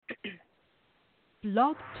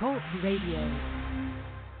Blog Talk Radio.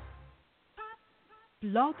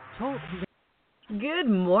 Blog Talk Radio. Good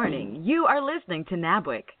morning. You are listening to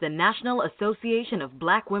Nabwic, the National Association of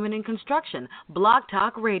Black Women in Construction Blog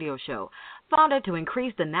Talk Radio Show, founded to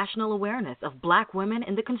increase the national awareness of Black women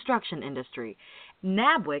in the construction industry.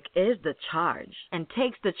 Nabwic is the charge and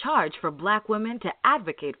takes the charge for Black women to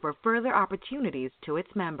advocate for further opportunities to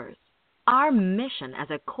its members. Our mission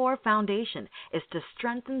as a core foundation is to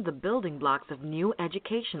strengthen the building blocks of new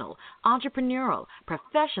educational, entrepreneurial,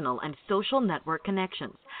 professional, and social network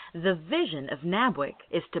connections. The vision of Nabwic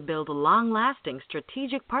is to build long-lasting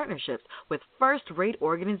strategic partnerships with first-rate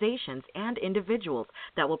organizations and individuals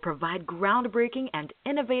that will provide groundbreaking and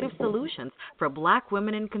innovative solutions for Black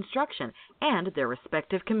women in construction and their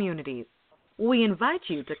respective communities. We invite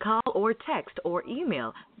you to call or text or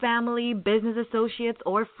email family, business associates,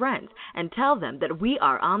 or friends and tell them that we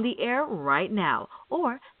are on the air right now,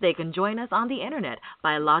 or they can join us on the internet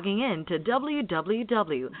by logging in to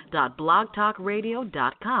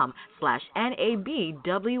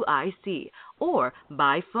www.blogtalkradio.com/NABWIC or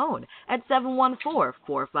by phone at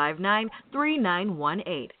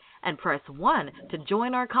 714-459-3918 and press 1 to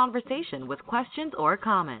join our conversation with questions or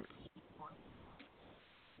comments.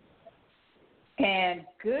 And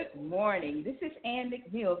good morning. This is Ann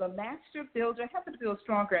McNeil, the Master Builder, helping to build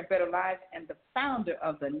stronger and better lives, and the founder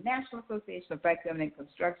of the National Association of Black Women in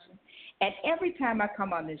Construction. And every time I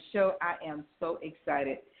come on this show, I am so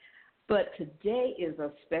excited. But today is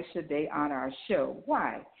a special day on our show.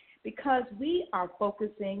 Why? Because we are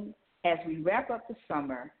focusing, as we wrap up the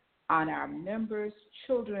summer, on our members'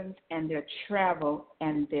 children and their travel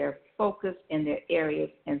and their focus in their areas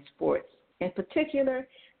in sports. In particular,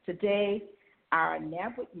 today, our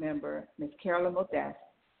Nabwic member, Ms. Carolyn Modest,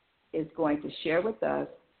 is going to share with us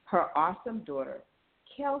her awesome daughter,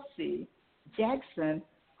 Kelcie Jackson,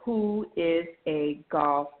 who is a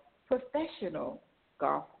golf professional,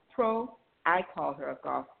 golf pro. I call her a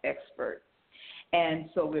golf expert. And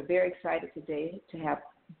so we're very excited today to have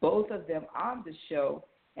both of them on the show,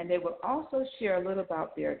 and they will also share a little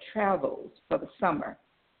about their travels for the summer,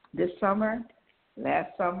 this summer,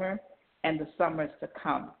 last summer, and the summers to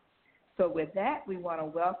come. So with that, we want to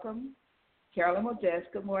welcome Carolyn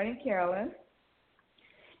Modest. Good morning, Carolyn.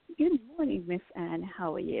 Good morning, Miss Ann.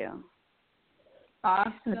 How are you?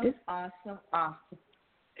 Awesome.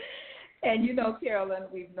 And you know, Carolyn,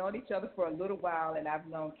 we've known each other for a little while, and I've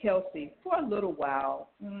known Kelcie for a little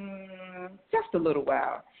while, just a little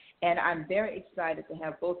while. And I'm very excited to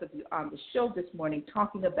have both of you on the show this morning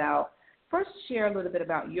talking about, first share a little bit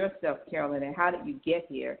about yourself, Carolyn, and how did you get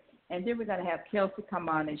here? And then we're going to have Kelcie come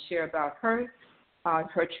on and share about her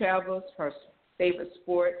travels, her favorite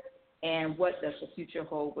sport, and what does the future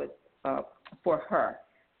hold for her.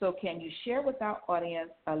 So can you share with our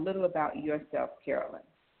audience a little about yourself, Carolyn?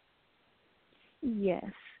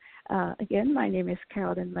 Yes. Again, my name is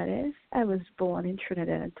Carolyn Modest. I was born in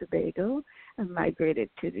Trinidad and Tobago and migrated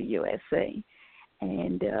to the USA.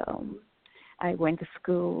 And I went to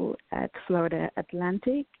school at Florida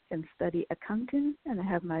Atlantic and studied accounting, and I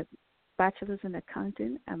have my bachelor's in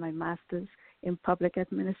accounting and my master's in public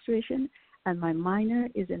administration, and my minor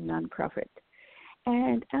is in nonprofit.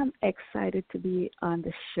 And I'm excited to be on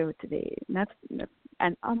the show today.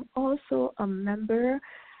 And I'm also a member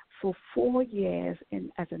for 4 years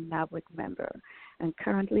as a Nabwic member, and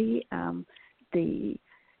currently the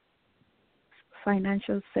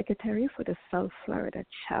financial secretary for the South Florida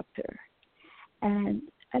chapter. And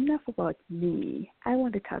enough about me. I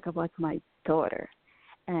want to talk about my daughter.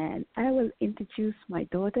 And I will introduce my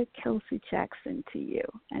daughter, Kelcie Jackson, to you.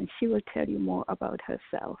 And she will tell you more about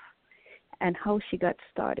herself and how she got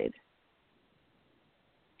started.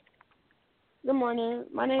 Good morning.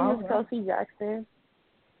 My name is Kelcie Jackson.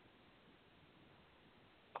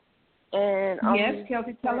 And I'm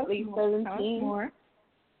Kelcie, currently 17.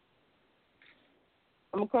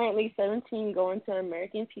 I'm currently 17, going to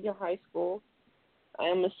American Teacher High School. I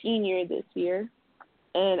am a senior this year,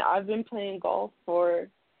 and I've been playing golf for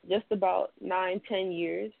just about 9-10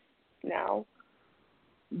 years now,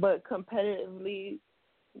 but competitively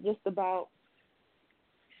just about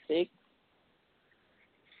 6.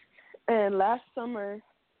 And last summer,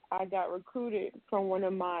 I got recruited from one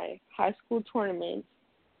of my high school tournaments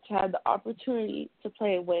to have the opportunity to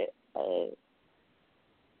play with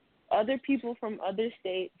other people from other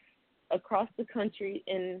states across the country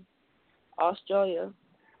in Australia.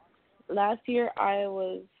 Last year, I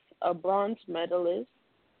was a bronze medalist,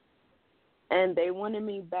 and they wanted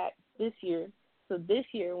me back this year. So this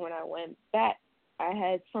year, when I went back, I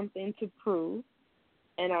had something to prove,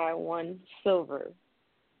 and I won silver.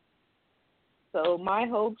 So my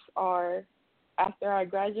hopes are after I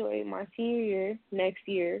graduate my senior year next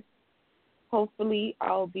year, hopefully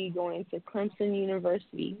I'll be going to Clemson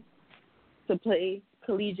University to play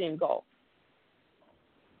collegiate golf.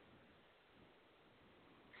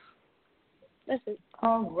 That's it.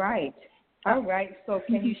 All right. All right. So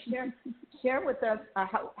can you share with us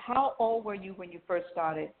how old were you when you first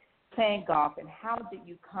started playing golf, and how did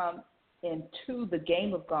you come into the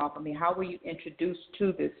game of golf? I mean, how were you introduced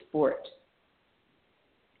to this sport?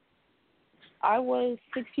 I was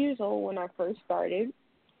 6 years old when I first started.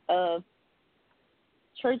 A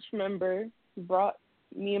church member brought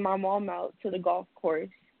me and my mom out to the golf course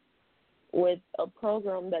with a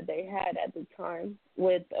program that they had at the time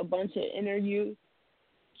with a bunch of inner youth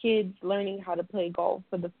kids learning how to play golf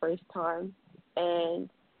for the first time. And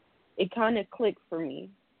it kind of clicked for me.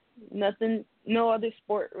 No other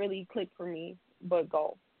sport really clicked for me but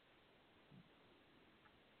golf.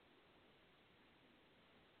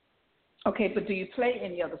 Okay, but do you play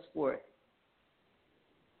any other sport?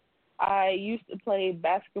 I used to play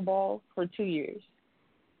basketball for 2 years.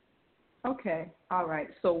 Okay, all right.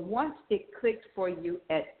 So once it clicked for you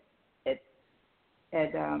at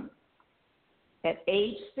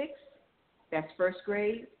age 6, that's first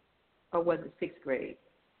grade, or was it sixth grade?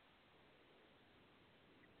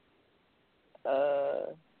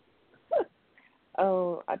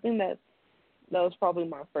 I think that was probably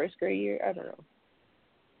my first grade year. I don't know.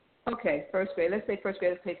 Okay, first grade. Let's say first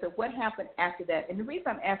grade. Okay, so what happened after that? And the reason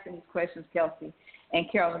I'm asking these questions, Kelcie and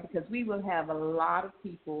Carolyn, because we will have a lot of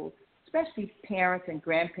people, especially parents and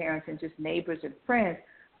grandparents and just neighbors and friends,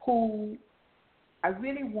 who I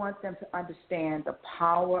really want them to understand the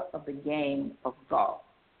power of the game of golf.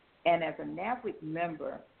 And as a Nabwic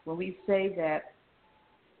member, when we say that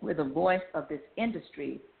we're the voice of this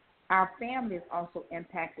industry, our family is also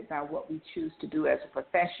impacted by what we choose to do as a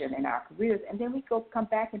profession in our careers. And then we come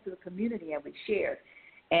back into the community and we share.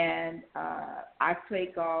 And I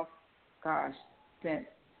played golf, since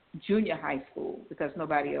junior high school because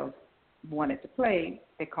nobody else wanted to play.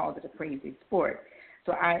 They called it a crazy sport.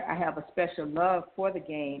 So I have a special love for the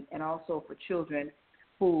game and also for children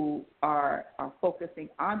who are focusing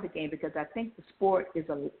on the game, because I think the sport is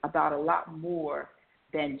about a lot more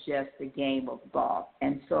than just the game of golf.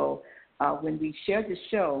 And so when we share the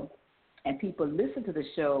show and people listen to the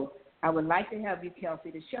show, I would like to have you,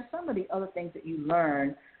 Kelcie, to share some of the other things that you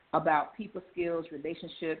learn about people skills,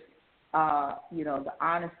 relationships, the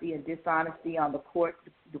honesty and dishonesty on the court,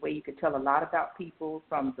 the way you can tell a lot about people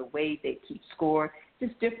from the way they keep score,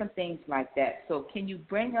 just different things like that. So can you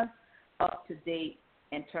bring us up to date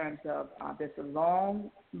in terms of there's a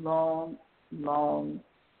long, long, long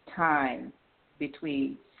time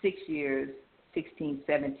between 6 years, 16,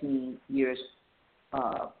 17 years,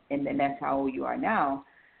 and then that's how old you are now.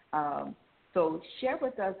 So share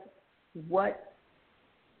with us what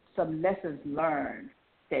some lessons learned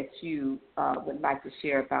that you would like to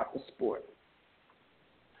share about the sport.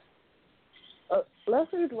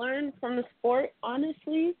 Lessons learned from the sport,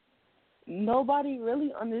 honestly, nobody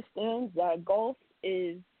really understands that golf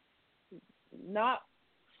is not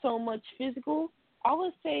so much physical. I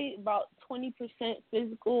would say about 20%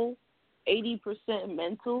 physical, 80%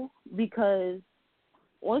 mental, because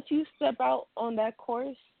once you step out on that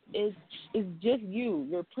course, it's just you.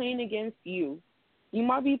 You're playing against you. You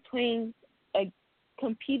might be playing,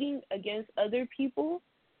 competing against other people,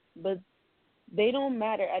 but they don't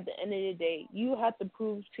matter at the end of the day. You have to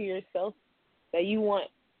prove to yourself that you want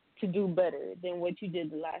to do better than what you did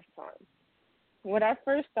the last time. When I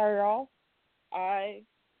first started off, I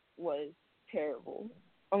was terrible.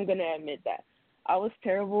 I'm going to admit that. I was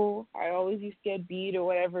terrible. I always used to get beat or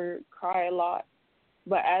whatever, cry a lot.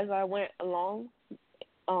 But as I went along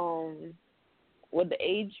with the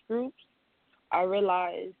age groups, I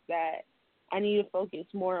realized that I need to focus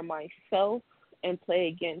more on myself and play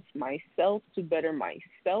against myself to better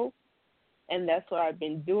myself. And that's what I've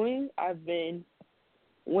been doing. I've been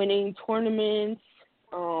winning tournaments,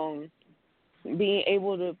 being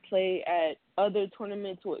able to play at other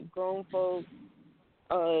tournaments with grown folks,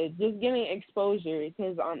 just getting exposure,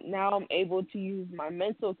 because now I'm able to use my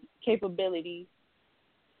mental capabilities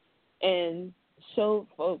and show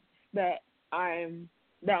folks that I'm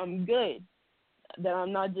good, that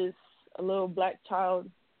I'm not just a little black child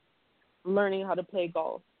learning how to play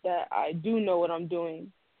golf, that I do know what I'm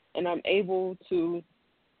doing, and I'm able to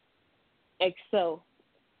excel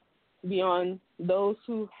beyond those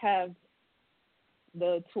who have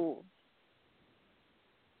the tools.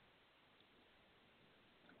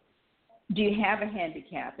 Do you have a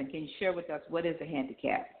handicap, and can you share with us what is a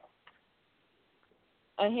handicap?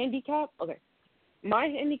 A handicap? Okay. My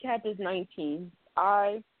handicap is 19.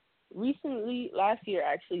 I recently, last year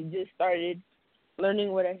actually, just started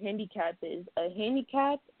learning what a handicap is. A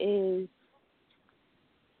handicap is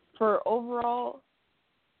for overall,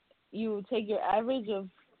 you take your average of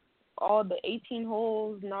all the 18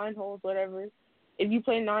 holes, 9 holes, whatever. If you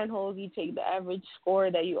play 9 holes, you take the average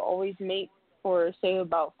score that you always make for, say,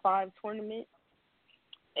 about 5 tournaments,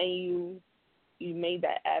 and you made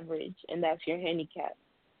that average, and that's your handicap.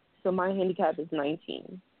 So my handicap is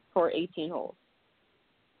 19 for 18 holes.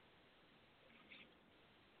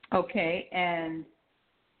 Okay, and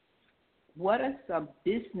what are some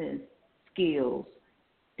business skills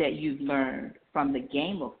that you've learned from the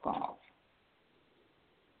game of golf,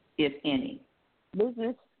 if any?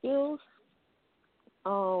 Business skills,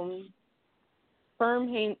 firm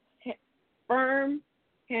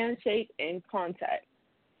handshake, and contact,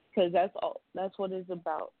 because that's what it's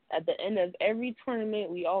about. At the end of every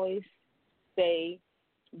tournament, we always say,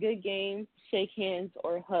 good game, shake hands,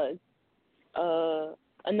 or hug.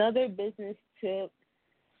 Another business tip,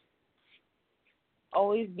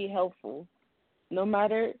 always be helpful. No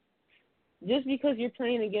matter, just because you're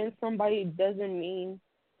playing against somebody doesn't mean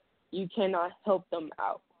you cannot help them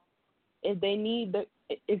out. If they need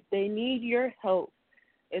your help,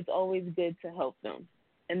 it's always good to help them,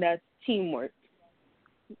 and that's teamwork.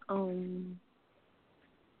 And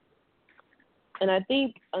I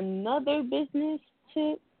think another business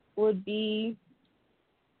tip would be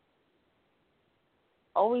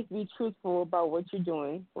always be truthful about what you're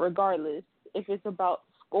doing, regardless if it's about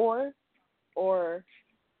score or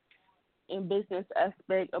in business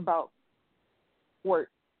aspect about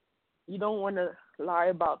work. You don't want to lie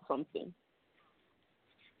about something.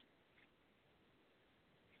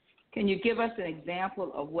 Can you give us an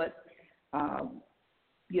example of what, a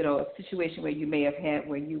situation where you may have had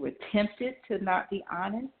where you were tempted to not be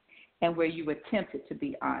honest and where you were tempted to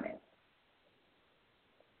be honest?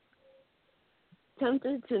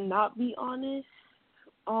 Tempted to not be honest?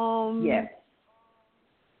 Yes.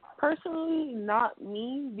 Personally, not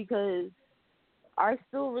me, because I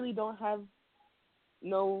still really don't have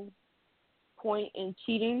no point in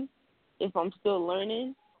cheating if I'm still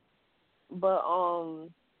learning. But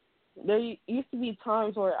there used to be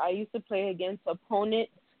times where I used to play against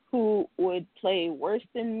opponents who would play worse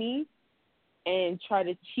than me and try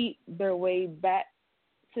to cheat their way back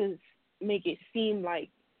to make it seem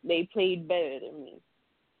like they played better than me.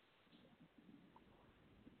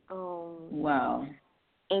 Wow.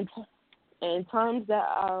 And times that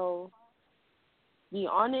I'll be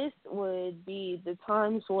honest would be the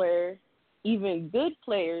times where even good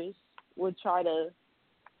players would try to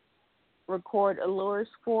record a lower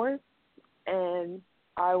score, and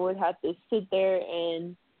I would have to sit there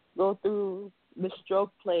and go through the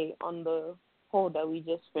stroke play on the hole that we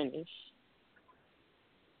just finished.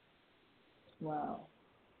 Wow.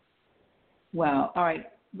 All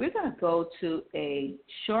right. We're going to go to a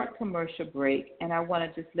short commercial break, and I want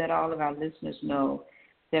to just let all of our listeners know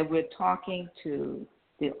that we're talking to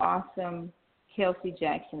the awesome Kelcie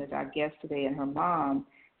Jackson as our guest today, and her mom,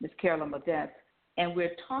 Miss Carolyn Modeste, and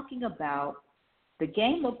we're talking about the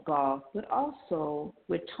game of golf, but also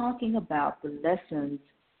we're talking about the lessons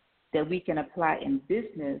that we can apply in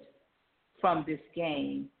business from this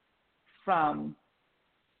game from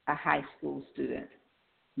a high school student,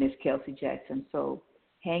 Miss Kelcie Jackson. So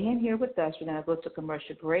hang in here with us. We're going to go to a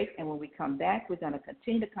commercial break, and when we come back, we're going to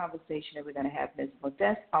continue the conversation, and we're going to have Ms.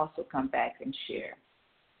 Modeste also come back and share.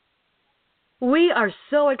 We are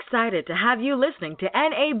so excited to have you listening to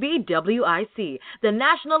NABWIC, the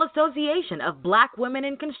National Association of Black Women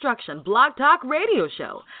in Construction Blog Talk Radio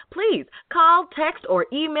Show. Please call, text, or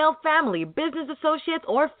email family, business associates,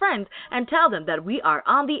 or friends and tell them that we are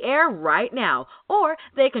on the air right now. Or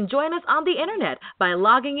they can join us on the internet by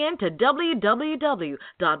logging in to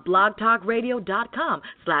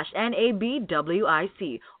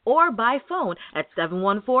www.blogtalkradio.com/NABWIC or by phone at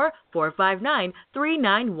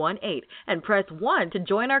 714-459-3918 and press 1 to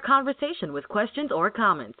join our conversation with questions or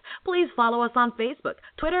comments. Please follow us on Facebook,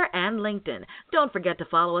 Twitter, and LinkedIn. Don't forget to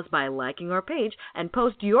follow us by liking our page and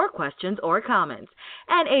post your questions or comments.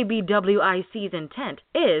 NABWIC's intent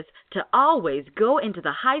is to always go into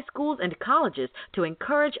the high schools and colleges to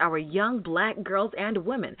encourage our young black girls and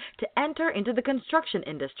women to enter into the construction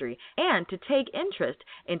industry and to take interest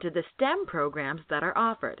into the STEM programs that are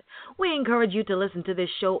offered. We encourage you to listen to this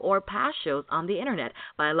show or past shows on the internet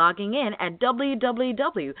by logging in at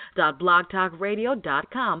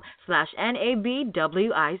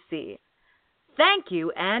www.blogtalkradio.com/NABWIC. Thank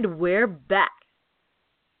you, and we're back.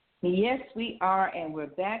 Yes, we are, and we're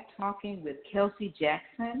back talking with Kelcie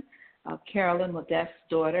Jackson, Carolyn Modeste's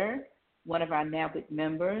daughter, one of our Nabwic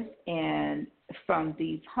members, and from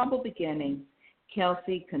these humble beginnings,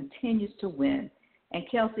 Kelcie continues to win. And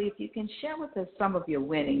Kelcie, if you can share with us some of your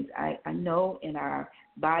winnings. I know in our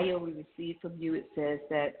bio we received from you, it says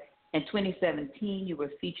that in 2017 you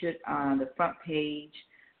were featured on the front page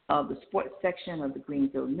of the sports section of the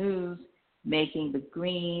Greenville News, making the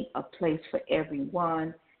green a place for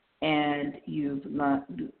everyone. And you've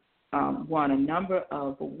won a number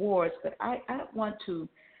of awards, but I don't want to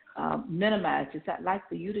minimize this. I'd like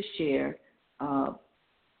for you to share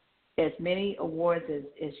as many awards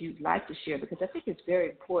as you'd like to share, because I think it's very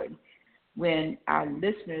important when our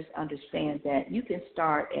listeners understand that you can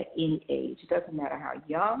start at any age. It doesn't matter how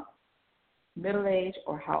young, middle age,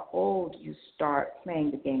 or how old you start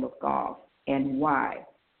playing the game of golf and why.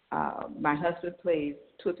 My husband plays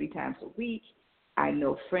 2 or 3 times a week. I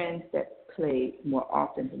know friends that play more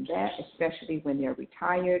often than that, especially when they're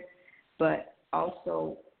retired. But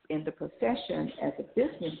also in the profession as a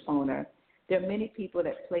business owner, there are many people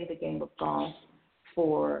that play the game of golf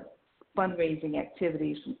for fundraising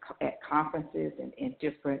activities at conferences and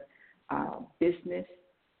different business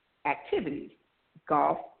activities.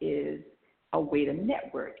 Golf is a way to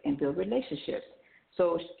network and build relationships.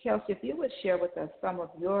 So, Kelcie, if you would share with us some of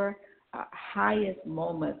your highest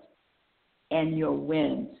moments and your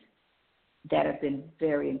wins that have been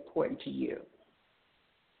very important to you.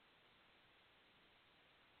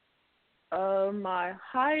 My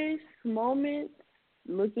highest moment,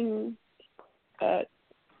 looking at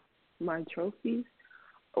my trophies,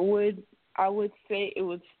 I would say it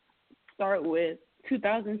would start with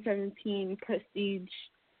 2017 Prestige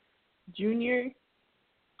Junior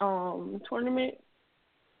tournament.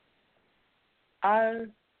 I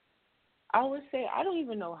would say I don't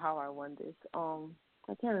even know how I won this.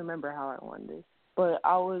 I can't remember how I won this, but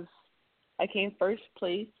I came first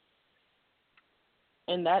place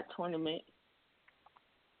in that tournament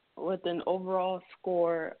with an overall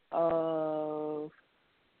score of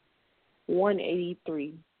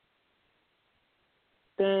 183.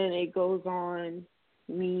 Then it goes on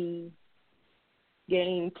me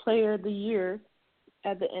getting Player of the Year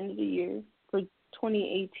at the end of the year for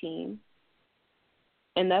 2018.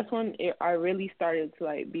 And that's when I really started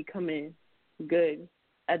to becoming good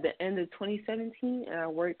at the end of 2017, and I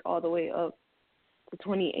worked all the way up to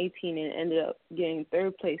 2018 and ended up getting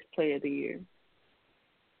third place Player of the Year.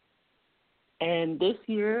 And this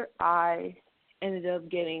year I ended up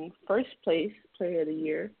getting first place Player of the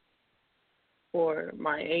Year for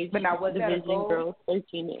my age division girls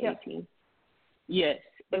 13 to 18. Yes,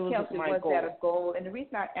 it was Kelcie, my was goal. that a goal? And the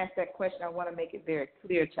reason I asked that question, I want to make it very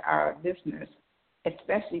clear to our listeners,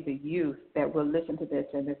 especially the youth that will listen to this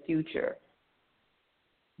in the future.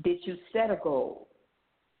 Did you set a goal?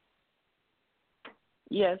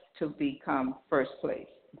 Yes. To become first place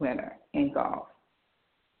winner in golf?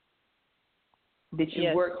 Did you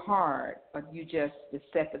Yes. work hard, or you just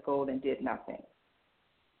set the goal and did nothing?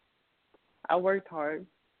 I worked hard.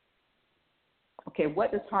 Okay,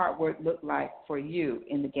 what does hard work look like for you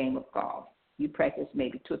in the game of golf? You practice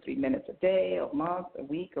maybe 2 or 3 minutes a day, a month, a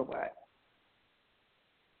week, or what?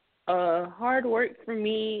 Hard work for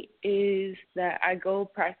me is that I go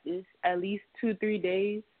practice at least 2-3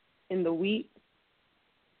 days in the week.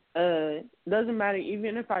 Doesn't matter,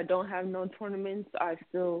 even if I don't have no tournaments, I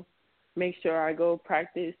still make sure I go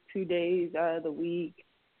practice 2 days out of the week.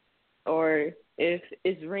 Or if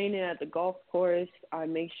it's raining at the golf course, I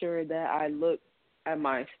make sure that I look at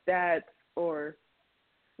my stats or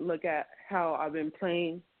look at how I've been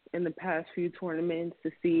playing in the past few tournaments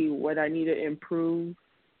to see what I need to improve.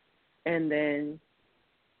 And then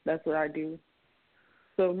that's what I do.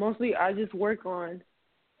 So mostly I just work on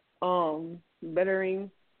bettering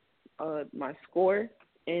my score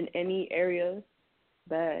in any area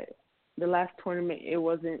that the last tournament it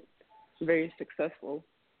wasn't very successful.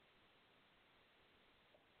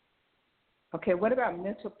 Okay, what about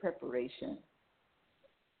mental preparation?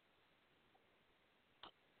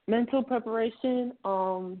 Mental preparation,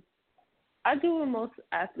 I do what most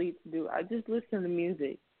athletes do. I just listen to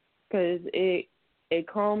music because it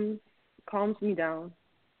calms me down.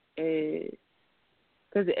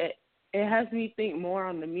 Because it has me think more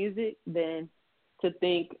on the music than to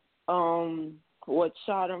think what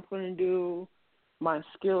shot I'm going to do, my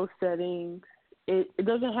skill settings. It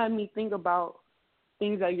doesn't have me think about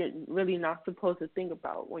things that you're really not supposed to think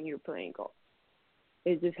about when you're playing golf.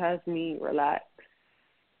 It just has me relax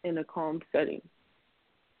in a calm setting.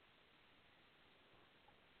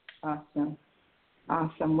 Awesome.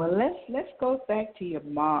 Well, let's go back to your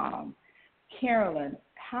mom, Carolyn.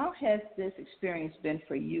 How has this experience been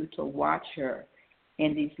for you to watch her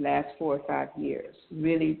in these last 4 or 5 years,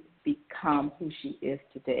 really become who she is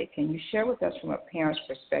today. Can you share with us from a parent's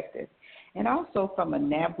perspective and also from a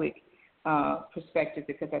Nabwic perspective,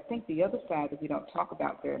 because I think the other side that we don't talk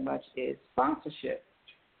about very much is sponsorship.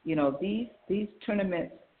 You know, these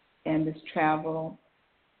tournaments and this travel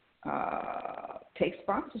take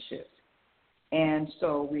sponsorships. And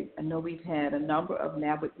so I know we've had a number of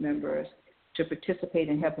Nabwic members to participate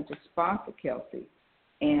in helping to sponsor Kelcie.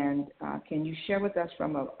 And can you share with us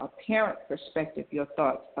from a parent perspective your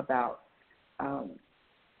thoughts about,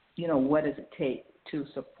 what does it take to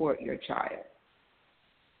support your child?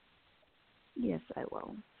 Yes, I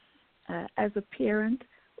will. As a parent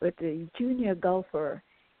with a junior golfer,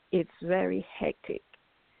 it's very hectic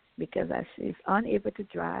because as she's unable to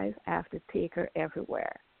drive, I have to take her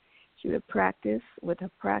everywhere. She will practice. With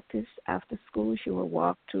her practice after school, she will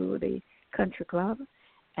walk to the country club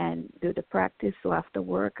and do the practice. So after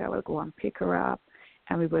work, I will go and pick her up,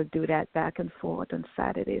 and we will do that back and forth on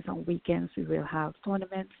Saturdays. On weekends, we will have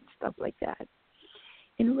tournaments and stuff like that.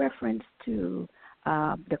 In reference to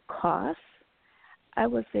the cost, I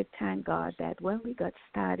would say thank God that when we got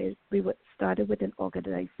started, started with an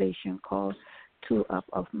organization called Two Up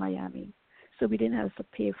of Miami. So we didn't have to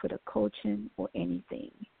pay for the coaching or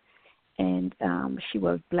anything. And she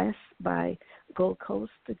was blessed by Gold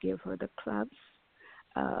Coast to give her the clubs,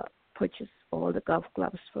 purchase all the golf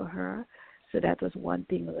clubs for her. So that was one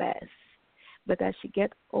thing less. But as she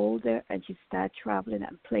gets older and she starts traveling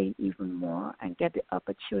and playing even more and get the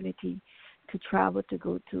opportunity to travel to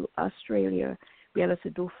go to Australia, we have to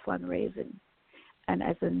do fundraising. And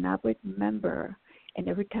as a Nabwic member, and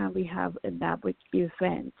every time we have a Nabwic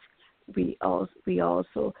event, we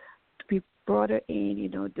brought her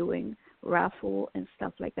in, doing raffle and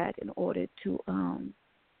stuff like that in order to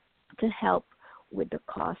help with the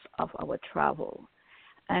cost of our travel.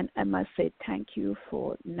 And I must say thank you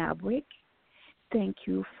for Nabwic. Thank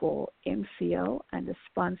you for MCL and the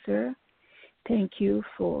sponsor. Thank you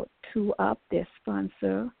for Two Up, their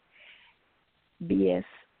sponsor, BAC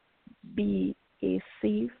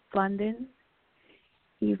funding,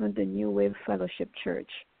 even the New Wave Fellowship Church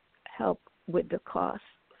helped with the cost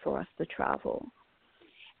for us to travel.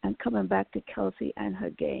 And coming back to Kelcie and her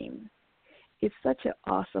game, it's such an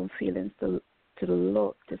awesome feeling to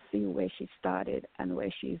look to see where she started and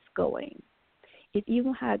where she's going. It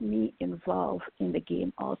even had me involved in the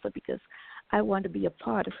game also because I want to be a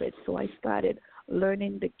part of it. So I started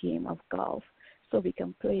learning the game of golf so we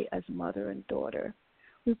can play as mother and daughter.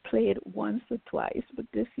 We played once or twice, but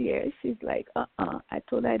this year she's like, I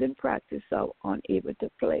told her I didn't practice, so I'm unable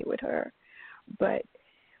to play with her. But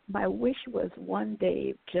my wish was one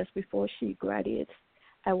day, just before she graduates,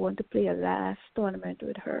 I want to play a last tournament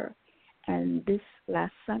with her. And this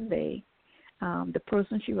last Sunday, the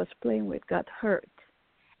person she was playing with got hurt,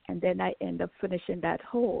 and then I ended up finishing that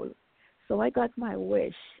hole. So I got my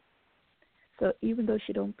wish. So even though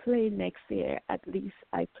she don't play next year, at least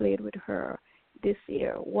I played with her this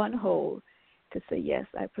year, one hole, to say, yes,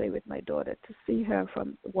 I play with my daughter, to see her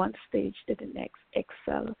from one stage to the next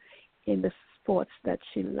excel in the sports that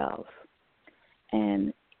she loves.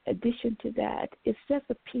 And in addition to that, it's just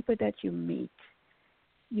the people that you meet.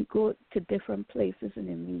 You go to different places and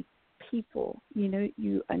you meet people,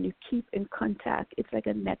 you keep in contact. It's like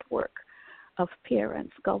a network of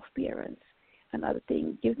parents, golf parents. Another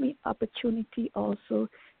thing, give me opportunity also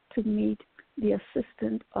to meet the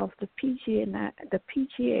assistant of the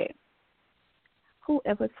PGA.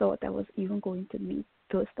 Whoever thought I was even going to meet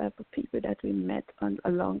those type of people that we met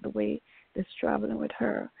along the way that's traveling with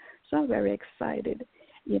her. So I'm very excited,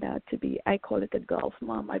 to be, I call it a golf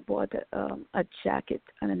mom. I bought a jacket,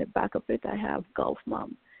 and in the back of it I have golf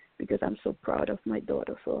mom because I'm so proud of my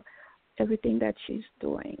daughter for everything that she's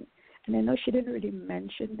doing. And I know she didn't really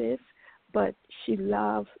mention this, but she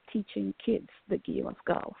loves teaching kids the game of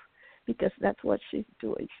golf because that's what she's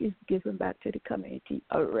doing. She's giving back to the community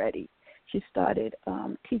already. She started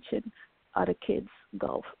teaching other kids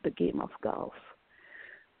golf, the game of golf.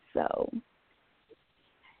 So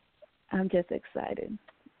I'm just excited.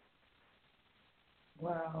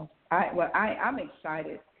 Wow. I'm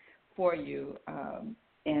excited for you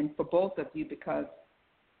and for both of you because,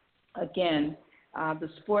 again, the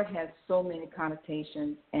sport has so many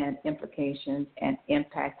connotations and implications and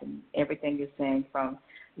impact and everything you're saying from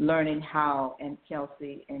learning how, and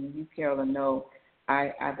Kelcie and you, Carolyn, know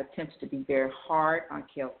I've attempted to be very hard on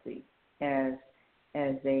Kelcie as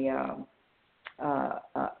a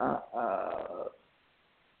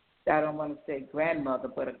I don't want to say grandmother,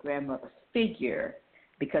 but a grandmother figure,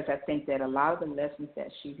 because I think that a lot of the lessons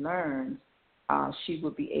that she learns, she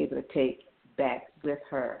will be able to take back with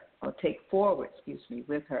her, or take forward,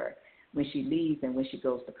 with her when she leaves and when she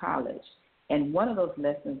goes to college. And one of those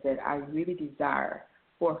lessons that I really desire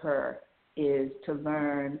for her is to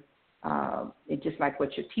learn, it just like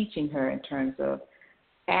what you're teaching her in terms of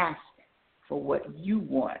ask for what you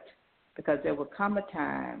want, because there will come a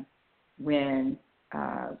time when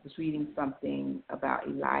I was reading something about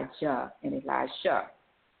Elijah and Elisha.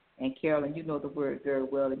 And Carolyn, you know the word very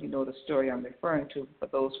well, and you know the story I'm referring to for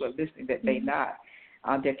those who are listening that may not.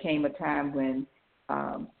 There came a time when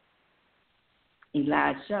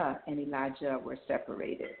Elijah and Elijah were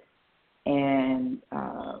separated. And,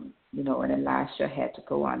 and Elisha had to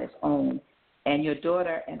go on his own. And your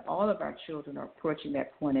daughter and all of our children are approaching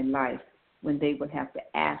that point in life when they will have to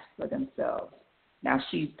ask for themselves. Now,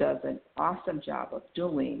 she does an awesome job of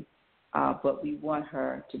doing, but we want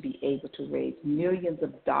her to be able to raise millions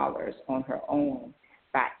of dollars on her own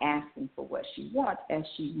by asking for what she wants as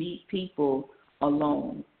she meets people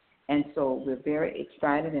alone. And so we're very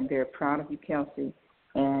excited and very proud of you, Kelcie,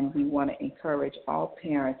 and we want to encourage all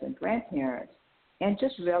parents and grandparents and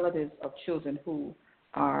just relatives of children who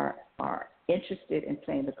are interested in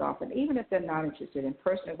playing the golf. And even if they're not interested, and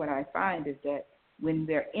personally what I find is that when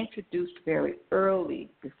they're introduced very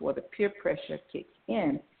early before the peer pressure kicks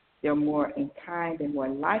in, they're more inclined and more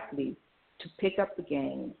likely to pick up the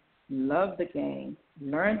game, love the game,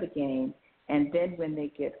 learn the game, and then when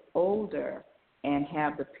they get older and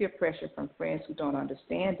have the peer pressure from friends who don't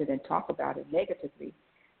understand it and talk about it negatively,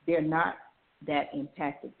 they're not that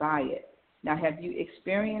impacted by it. Now, have you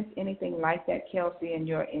experienced anything like that, Kelcie, in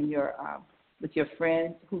your with your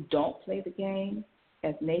friends who don't play the game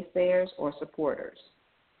as naysayers or supporters?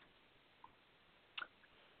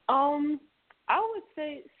 I would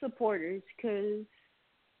say supporters, because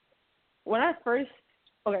when I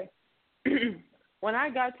when I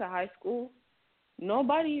got to high school,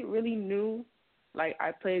 nobody really knew, like,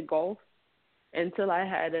 I played golf until I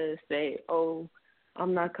had to say, oh,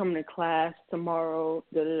 I'm not coming to class tomorrow,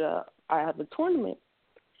 I have a tournament.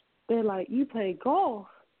 They're like, you play golf?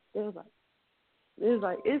 They're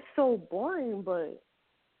like, it's so boring, but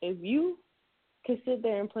if you can sit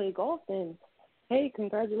there and play golf, then, hey,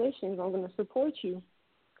 congratulations, I'm going to support you.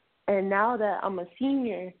 And now that I'm a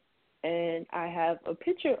senior and I have a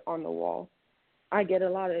picture on the wall, I get a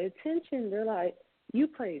lot of attention. They're like, you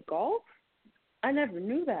play golf? I never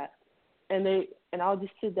knew that. And I'll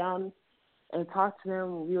just sit down and talk to them,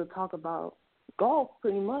 and we would talk about golf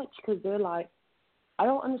pretty much, because they're like, I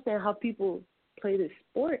don't understand how people play this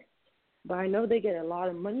sport, but I know they get a lot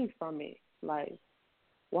of money from it. Like,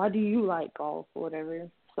 why do you like golf or whatever?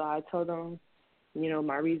 So I told them,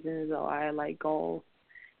 my reasons, I like golf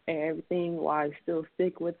and everything, why I still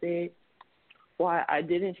stick with it, why I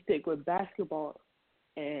didn't stick with basketball,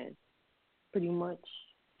 and pretty much.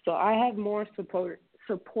 So I have more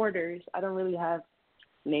supporters. I don't really have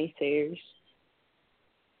naysayers.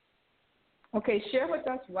 Okay, share with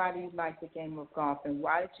us, why do you like the game of golf, and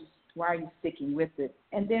why are you sticking with it?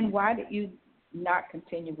 And then why did you not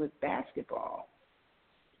continue with basketball?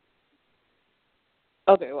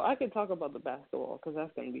 Okay, well, I can talk about the basketball because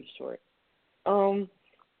that's going to be short.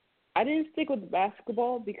 I didn't stick with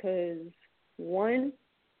basketball because, one,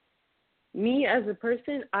 me as a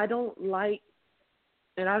person, I don't like,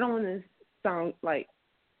 and I don't want to sound like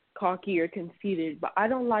cocky or conceited, but I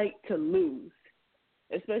don't like to lose,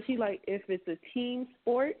 especially like if it's a team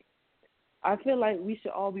sport. I feel like we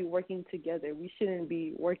should all be working together. We shouldn't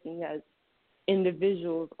be working as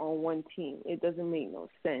individuals on one team. It doesn't make no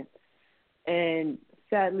sense. And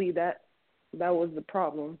sadly, that was the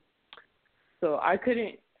problem. So I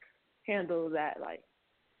couldn't handle that, like,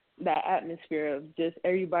 that atmosphere of just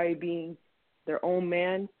everybody being their own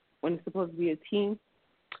man when it's supposed to be a team.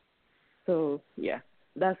 So, yeah,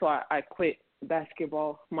 that's why I quit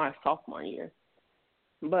basketball my sophomore year.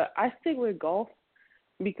 But I stick with golf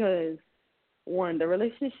because, one, the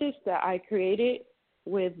relationships that I created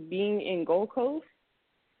with being in Gold Coast,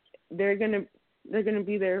 they're gonna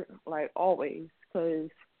be there, like, always, because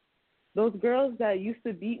those girls that used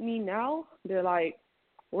to beat me now, we're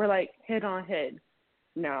like head on head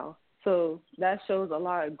now. So that shows a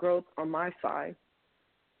lot of growth on my side.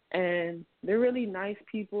 And they're really nice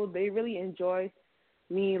people. They really enjoy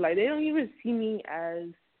me. Like, they don't even see me as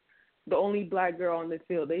the only black girl on the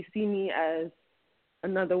field. They see me as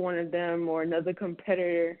another one of them or another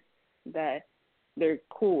competitor that they're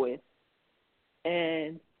cool with.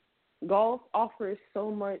 And golf offers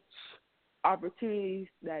so much opportunities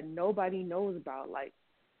that nobody knows about. Like,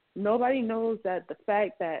 nobody knows that the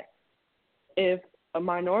fact that if a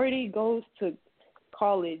minority goes to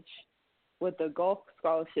college with a golf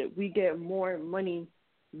scholarship, we get more money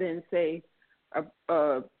than, say,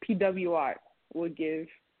 a PWI would give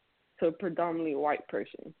to a predominantly white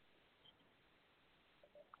person.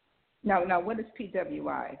 Now, what is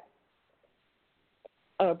PWI?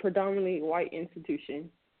 A predominantly white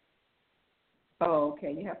institution. Oh,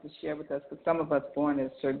 okay. You have to share with us because some of us born at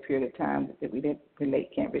a certain period of time that we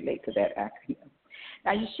can't relate to that acronym.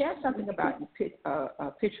 Now, you shared something about your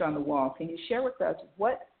picture on the wall. Can you share with us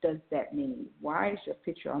what does that mean? Why is your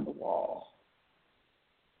picture on the wall?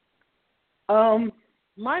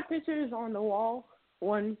 My picture is on the wall,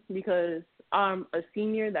 one, because I'm a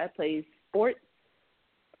senior that plays sports,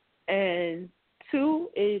 and two,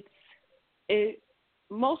 it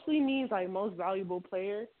mostly means like most valuable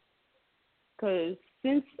player, because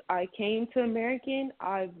since I came to American,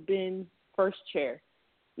 I've been first chair.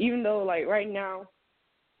 Even though like right now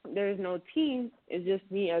there's no team, it's just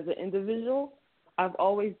me as an individual, I've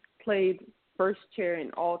always played first chair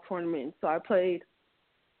in all tournaments. So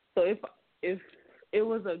if it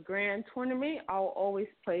was a grand tournament, I'll always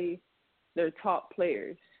play their top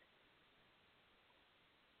players.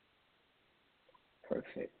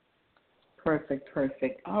 Perfect.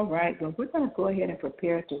 All right. Well, we're going to go ahead and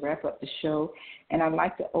prepare to wrap up the show. And I'd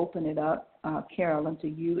like to open it up, Carolyn, to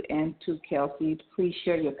you and to Kelcie. Please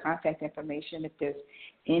share your contact information if there's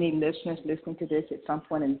any listeners listening to this at some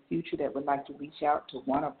point in the future that would like to reach out to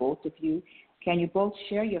one or both of you. Can you both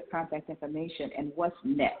share your contact information and what's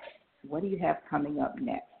next? What do you have coming up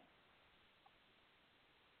next?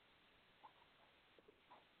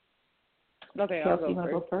 Okay, Kelcie, I'll go you want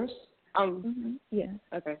to go first? Yeah.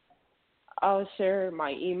 Okay. I'll share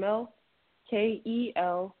my email,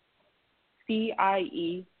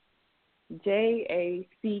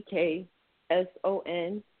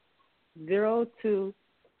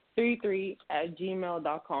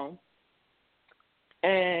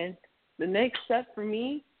 And the next step for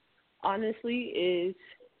me, honestly, is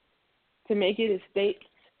to make it a state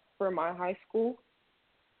for my high school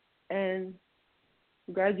and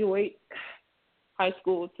graduate high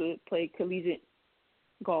school to play collegiate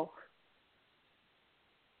golf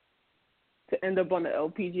to end up on the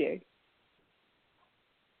LPGA.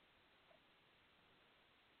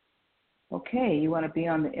 Okay, you want to be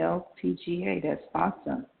on the LPGA. That's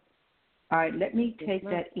awesome. All right, let me take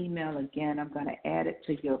that email again. I'm going to add it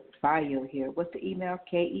to your bio here. What's the email?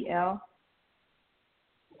 Kel?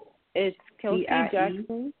 It's Kelcie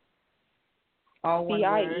Jackson. All one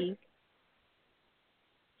word? CIE.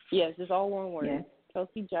 Yes, it's all one word. Yes.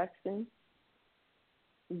 Kelcie Jackson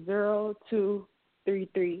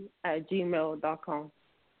 0233@gmail.com.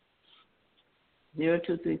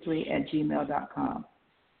 0233@gmail.com.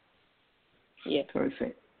 Yes.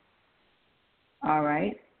 Perfect. All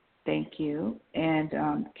right. Thank you. And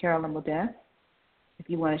Carolyn Modest, if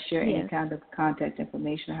you want to share any kind of contact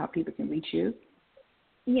information, how people can reach you.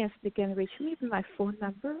 Yes, they can reach me with my phone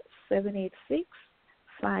number,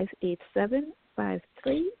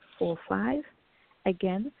 786-587-5345.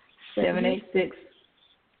 Again,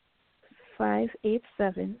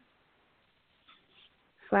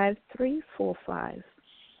 786-587-5345.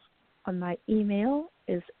 On my email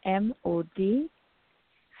is MODCAROLYN.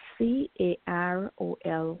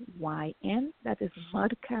 That is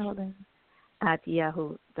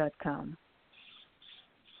mudcarolyn@yahoo.com.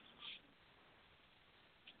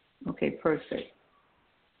 Okay, perfect.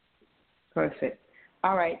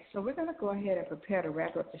 All right, so we're going to go ahead and prepare to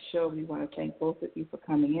wrap up the show. We want to thank both of you for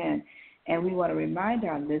coming in, and we want to remind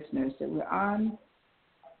our listeners that we're on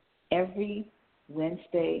every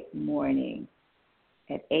Wednesday morning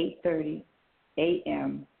at 8:30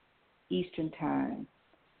 a.m. Eastern Time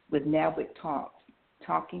with Nabwic Talks,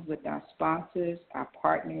 talking with our sponsors, our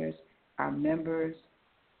partners, our members,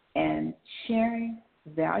 and sharing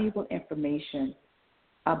valuable information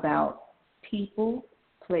about people,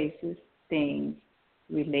 places, things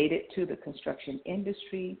related to the construction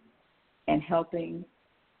industry and helping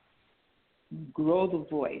grow the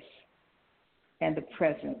voice and the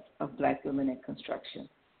presence of Black women in construction.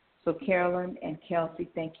 So Carolyn and Kelcie,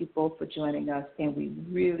 thank you both for joining us, and we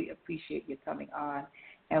really appreciate you coming on,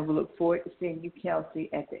 and we look forward to seeing you, Kelcie,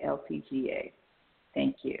 at the LPGA.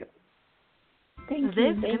 Thank you.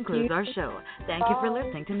 This concludes our show. Thank you for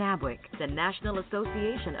listening to Nabwic, the National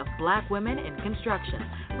Association of Black Women in Construction.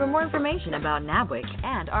 For more information about Nabwic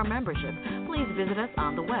and our membership, please visit us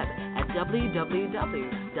on the web at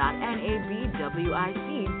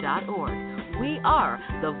www.nabwic.org. We are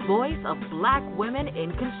the voice of Black women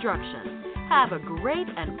in construction. Have a great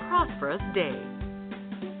and prosperous day.